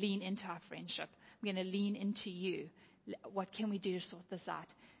to lean into our friendship. I'm going to lean into you. What can we do to sort this out?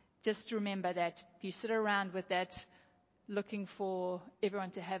 Just remember that if you sit around with that looking for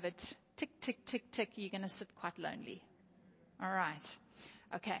everyone to have it tick, tick, tick, tick, you're going to sit quite lonely. All right.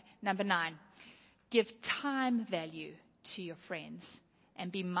 Okay. Number 9, give time value to your friends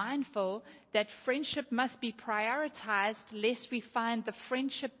and be mindful that friendship must be prioritized lest we find the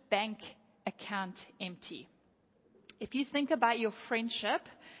friendship bank account empty. If you think about your friendship,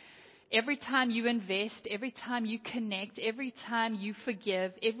 every time you invest, every time you connect, every time you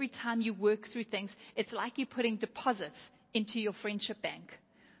forgive, every time you work through things, it's like you're putting deposits into your friendship bank.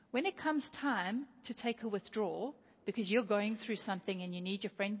 when it comes time to take a withdrawal because you're going through something and you need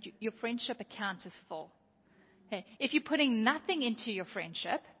your friendship account is full. Okay? If you're putting nothing into your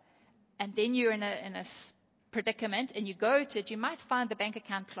friendship and then you're in a predicament and you go to it, you might find the bank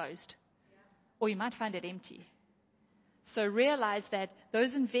account closed or you might find it empty. So realize that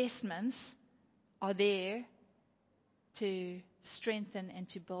those investments are there to strengthen and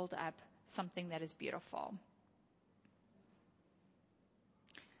to build up something that is beautiful.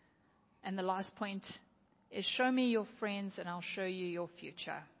 And the last point is show me your friends and I'll show you your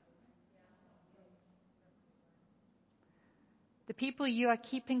future. The people you are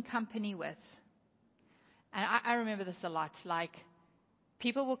keeping company with. And I remember this a lot. Like,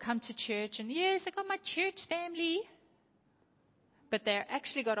 people will come to church and, yes, I got my church family. But they've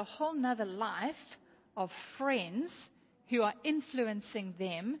actually got a whole nother life of friends who are influencing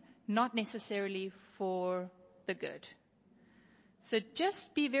them, not necessarily for the good. So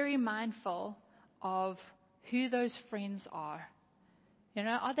just be very mindful of who those friends are. You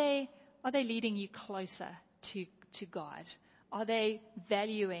know, are they leading you closer to God? Are they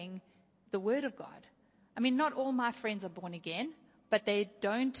valuing the Word of God? I mean, not all my friends are born again, but they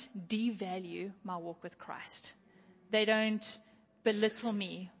don't devalue my walk with Christ. They don't belittle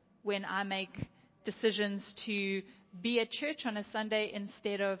me when I make decisions to be at church on a Sunday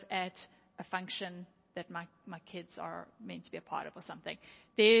instead of at a function that my kids are meant to be a part of or something.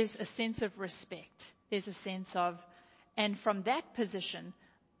 There's a sense of respect. There's a sense of, and from that position,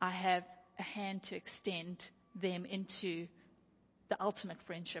 I have a hand to extend them into the ultimate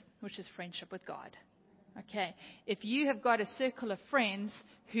friendship, which is friendship with God. Okay. If you have got a circle of friends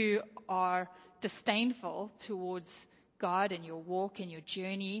who are disdainful towards God and your walk and your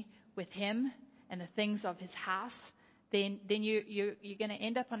journey with Him and the things of His house, then you're going to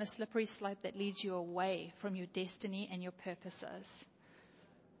end up on a slippery slope that leads you away from your destiny and your purposes.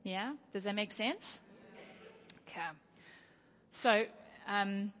 Yeah? Does that make sense? Okay. So,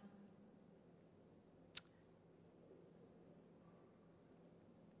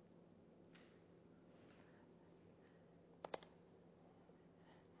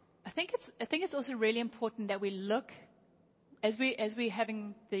 I think it's also really important that we look as we're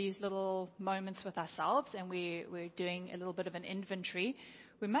having these little moments with ourselves and we're doing a little bit of an inventory.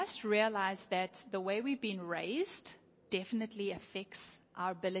 We must realize that the way we've been raised definitely affects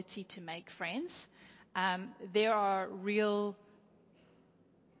our ability to make friends. There are real,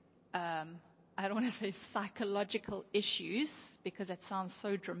 I don't want to say psychological issues because that sounds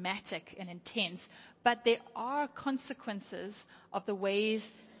so dramatic and intense, but there are consequences of the ways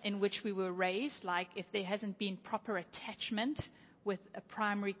in which we were raised, like if there hasn't been proper attachment with a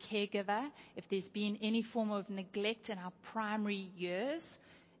primary caregiver, if there's been any form of neglect in our primary years,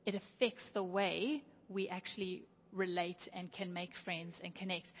 it affects the way we actually relate and can make friends and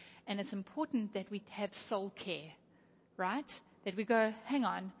connect. And it's important that we have soul care, right? That we go, hang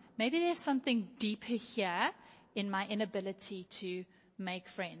on, maybe there's something deeper here in my inability to make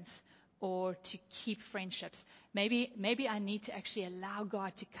friends or to keep friendships. Maybe I need to actually allow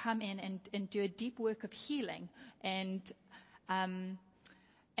God to come in and do a deep work of healing. And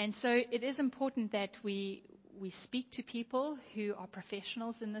so it is important that we speak to people who are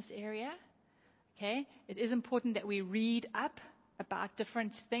professionals in this area. Okay? It is important that we read up about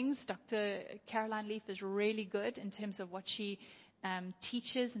different things. Dr. Caroline Leaf is really good in terms of what she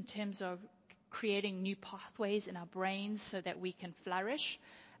teaches in terms of creating new pathways in our brains so that we can flourish.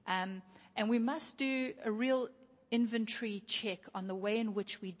 And we must do a real inventory check on the way in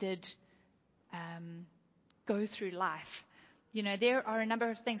which we did go through life. You know, there are a number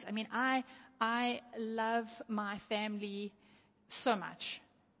of things. I mean, I love my family so much.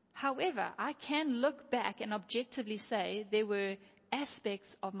 However, I can look back and objectively say there were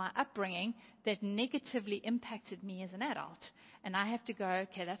aspects of my upbringing that negatively impacted me as an adult. And I have to go,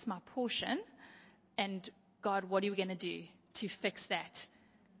 okay, that's my portion. And God, what are we going to do to fix that?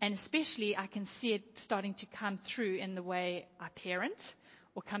 And especially I can see it starting to come through in the way I parent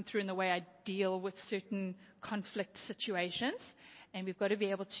or come through in the way I deal with certain conflict situations. And we've got to be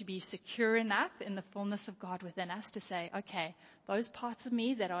able to be secure enough in the fullness of God within us to say, okay, those parts of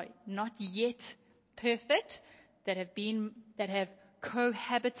me that are not yet perfect, that have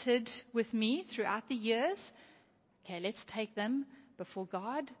cohabited with me throughout the years, okay, let's take them before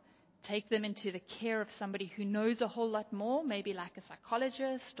God. Take them into the care of somebody who knows a whole lot more, maybe like a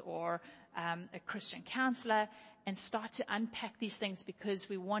psychologist or a Christian counselor, and start to unpack these things because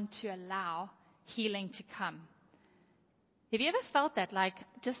we want to allow healing to come. Have you ever felt that, like,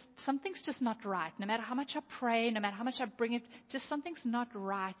 just something's just not right? No matter how much I pray, no matter how much I bring it, just something's not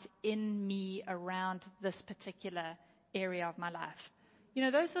right in me around this particular area of my life.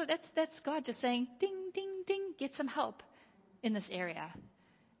 That's God just saying, ding, ding, ding, get some help in this area.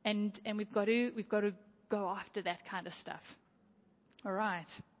 And we've got to go after that kind of stuff. All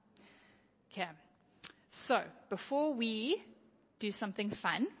right. Okay. So before we do something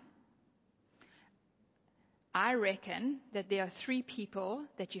fun, I reckon that there are 3 people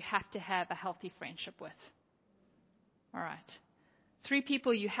that you have to have a healthy friendship with. All right. 3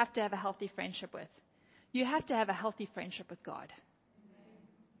 people you have to have a healthy friendship with. You have to have a healthy friendship with God.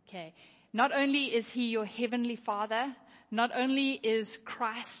 Okay. Not only is He your heavenly Father, not only is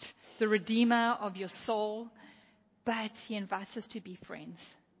Christ the Redeemer of your soul, but He invites us to be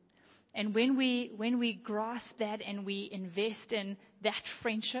friends. And when we grasp that and we invest in that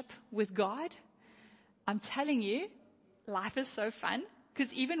friendship with God, I'm telling you, life is so fun.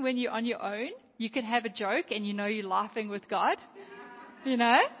 Because even when you're on your own, you can have a joke and you're laughing with God.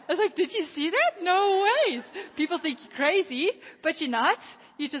 I was like, did you see that? No ways. People think you're crazy, but you're not.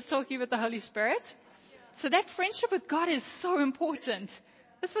 You're just talking with the Holy Spirit. So that friendship with God is so important.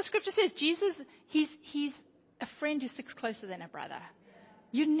 That's what Scripture says. Jesus, He's a friend who sticks closer than a brother.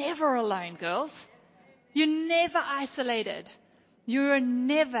 You're never alone, girls. You're never isolated. You're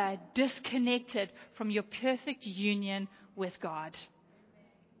never disconnected from your perfect union with God.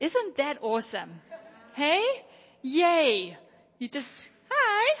 Isn't that awesome? Hey? Yay. You just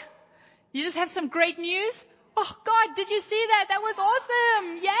have some great news. Oh God, did you see that? That was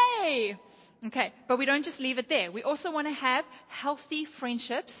awesome. Yay. Okay, but we don't just leave it there. We also want to have healthy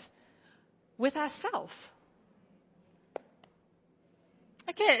friendships with ourselves.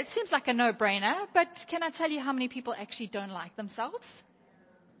 Okay, it seems like a no-brainer, but can I tell you how many people actually don't like themselves?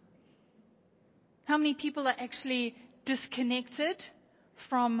 How many people are actually disconnected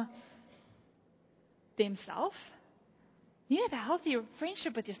from themselves? You have a healthy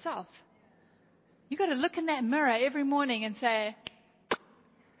friendship with yourself. You've got to look in that mirror every morning and say,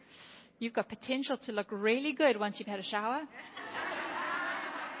 you've got potential to look really good once you've had a shower.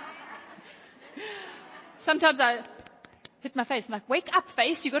 Sometimes I hit my face. I'm like, wake up,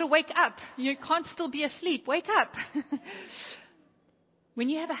 face. You've got to wake up. You can't still be asleep. Wake up. When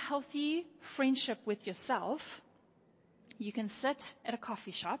you have a healthy friendship with yourself, you can sit at a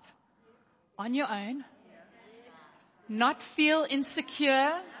coffee shop on your own, not feel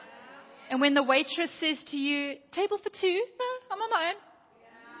insecure. And when the waitress says to you, table for 2, no, I'm on my own.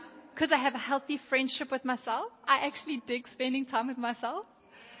 Because I have a healthy friendship with myself. I actually dig spending time with myself.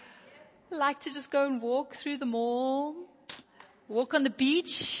 I like to just go and walk through the mall, walk on the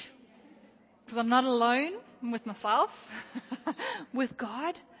beach, because I'm not alone. I'm with myself, with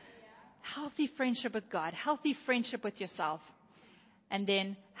God. Healthy friendship with God, healthy friendship with yourself, and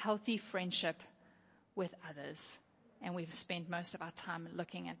then healthy friendship with others. And we've spent most of our time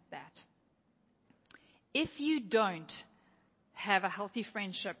looking at that. If you don't have a healthy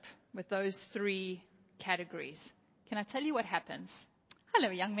friendship with those 3 categories, can I tell you what happens? Hello,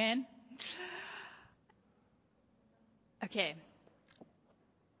 young man. Okay.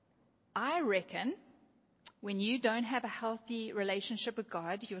 I reckon when you don't have a healthy relationship with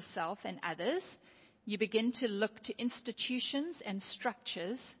God, yourself, and others, you begin to look to institutions and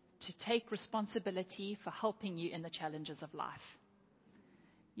structures to take responsibility for helping you in the challenges of life.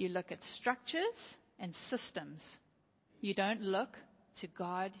 You look at structures and systems. You don't look to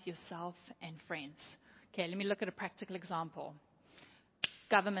God, yourself, and friends. Okay, let me look at a practical example.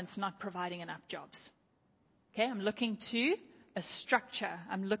 Government's not providing enough jobs. Okay, I'm looking to a structure.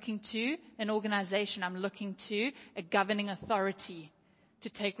 I'm looking to an organization. I'm looking to a governing authority to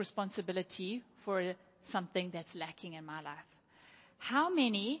take responsibility for something that's lacking in my life. How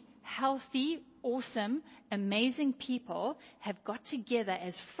many healthy, awesome, amazing people have got together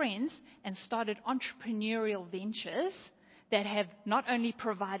as friends and started entrepreneurial ventures that have not only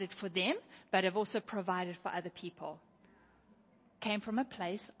provided for them, but have also provided for other people? Came from a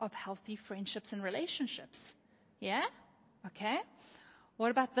place of healthy friendships and relationships. Yeah? Okay. What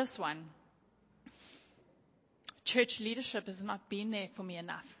about this one? Church leadership has not been there for me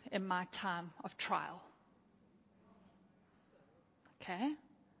enough in my time of trial. Okay.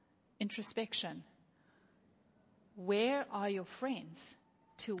 Introspection. Where are your friends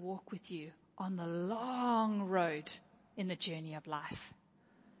to walk with you on the long road in the journey of life?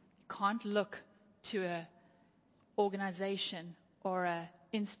 You can't look to an organization or an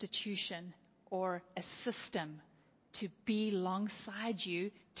institution or a system to be alongside you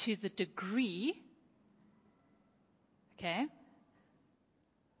to the degree. Okay.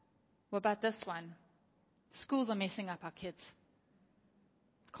 What about this one? Schools are messing up our kids.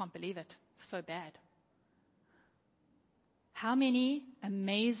 Can't believe it. So bad. How many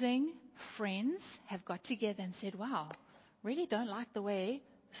amazing friends have got together and said, wow, really don't like the way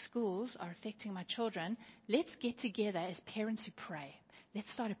schools are affecting my children. Let's get together as parents who pray.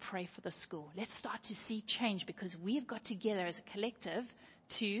 Let's start to pray for the school. Let's start to see change because we've got together as a collective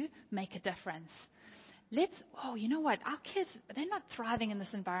to make a difference. You know what? Our kids, they're not thriving in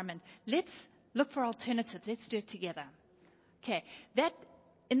this environment. Let's look for alternatives. Let's do it together. Okay,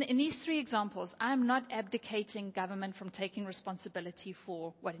 in these three examples, I'm not abdicating government from taking responsibility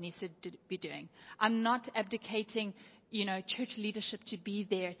for what it needs to be doing. I'm not abdicating, church leadership to be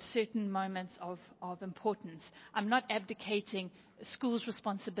there at certain moments of importance. I'm not abdicating schools'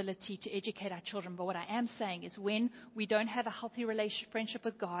 responsibility to educate our children. But what I am saying is when we don't have a healthy friendship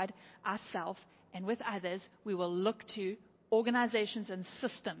with God, ourselves, and with others, we will look to organizations and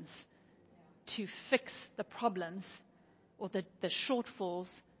systems to fix the problems or the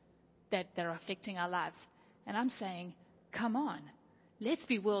shortfalls that are affecting our lives. And I'm saying, come on, let's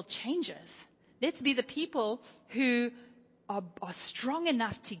be world changers. Let's be the people who are strong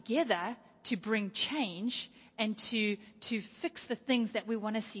enough together to bring change and to fix the things that we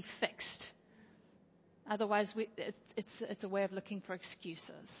want to see fixed. Otherwise, it's a way of looking for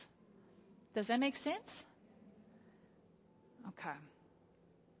excuses. Does that make sense? Okay.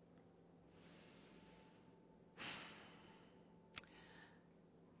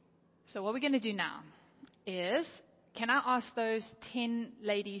 So what we're going to do now is, can I ask those 10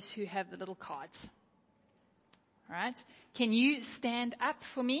 ladies who have the little cards? All right. Can you stand up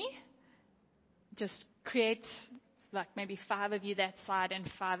for me? Just create like maybe 5 of you that side and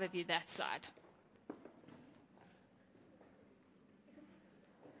 5 of you that side.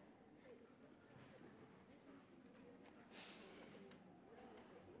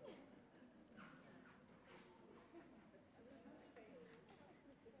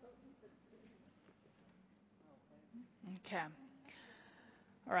 Okay.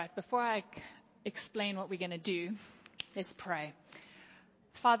 All right. Before I explain what we're going to do, let's pray.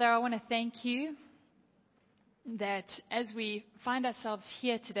 Father, I want to thank you that as we find ourselves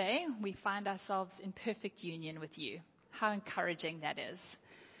here today, we find ourselves in perfect union with you. How encouraging that is.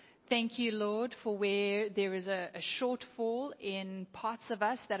 Thank you, Lord, for where there is a shortfall in parts of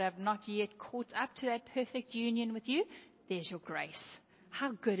us that have not yet caught up to that perfect union with you. There's your grace.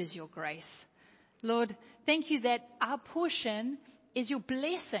 How good is your grace? Lord, thank you that our portion is your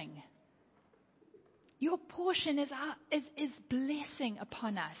blessing. Your portion is blessing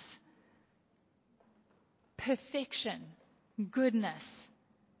upon us. Perfection, goodness.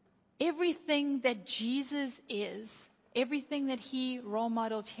 Everything that Jesus is, everything that he role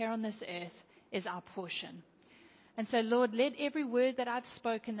modeled here on this earth is our portion. And so, Lord, let every word that I've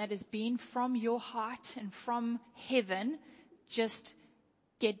spoken that has been from your heart and from heaven just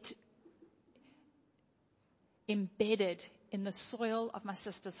get embedded in the soil of my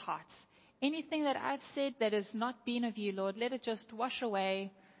sisters' hearts. Anything that I've said that has not been of you, Lord, let it just wash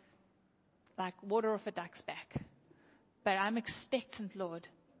away like water off a duck's back. But I'm expectant, Lord,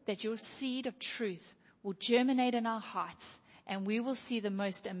 that your seed of truth will germinate in our hearts and we will see the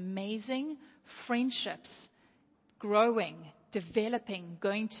most amazing friendships growing, developing,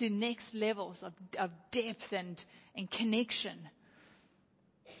 going to next levels of depth and connection.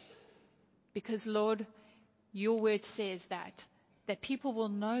 Because, Lord, your word says that people will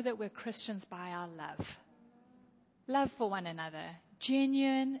know that we're Christians by our love. Love for one another.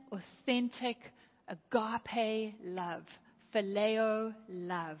 Genuine, authentic, agape love. Phileo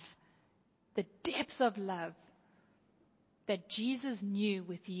love. The depth of love that Jesus knew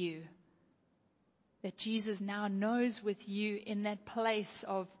with you. That Jesus now knows with you in that place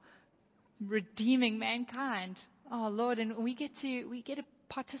of redeeming mankind. Oh, Lord, and we get to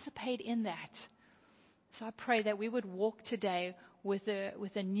participate in that. So I pray that we would walk today with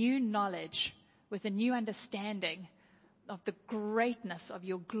a new knowledge, with a new understanding of the greatness of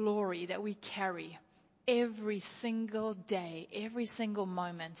your glory that we carry every single day, every single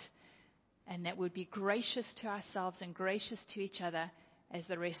moment, and that we'd be gracious to ourselves and gracious to each other as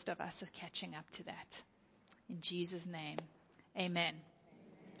the rest of us are catching up to that. In Jesus' name, amen.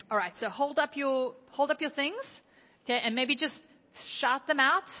 All right, so hold up your things, okay, and maybe just shout them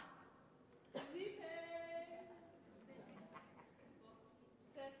out.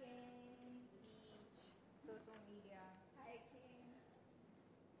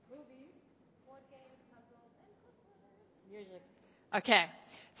 Okay,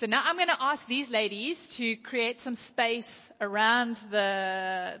 so now I'm going to ask these ladies to create some space around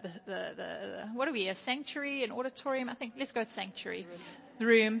the what are we, a sanctuary, an auditorium? I think, let's go with sanctuary.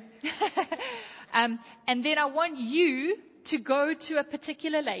 Room. And then I want you to go to a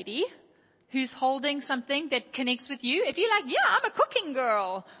particular lady who's holding something that connects with you. If you're like, yeah, I'm a cooking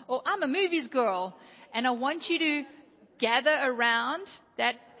girl, or I'm a movies girl, and I want you to gather around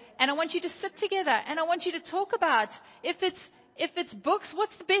that, and I want you to sit together, and I want you to talk about, if it's books,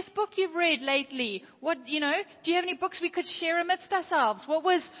 what's the best book you've read lately? Do you have any books we could share amidst ourselves?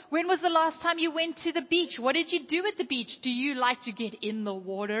 When was the last time you went to the beach? What did you do at the beach? Do you like to get in the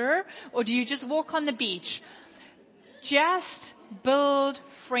water, or do you just walk on the beach? Just build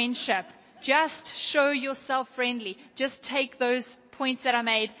friendship. Just show yourself friendly. Just take those points that I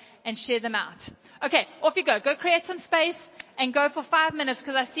made and share them out. Okay, off you go. Go create some space and go for 5 minutes,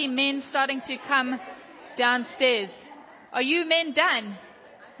 because I see men starting to come downstairs. Are you men done?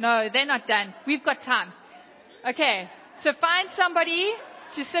 No, they're not done. We've got time. Okay, so find somebody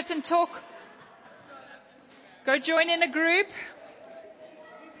to sit and talk. Go join in a group.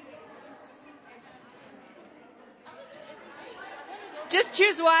 Just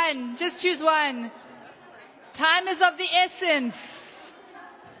choose one. Just choose one. Time is of the essence.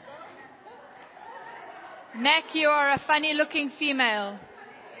 Mac, you are a funny looking female.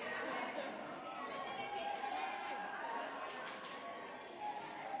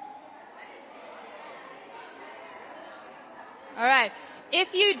 All right.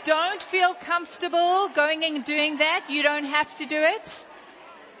 If you don't feel comfortable going and doing that, you don't have to do it.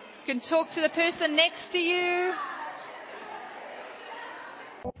 You can talk to the person next to you.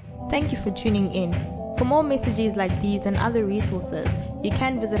 Thank you for tuning in. For more messages like these and other resources, you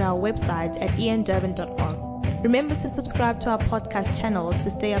can visit our website at iandurban.com. Remember to subscribe to our podcast channel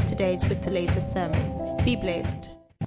to stay up to date with the latest sermons. Be blessed.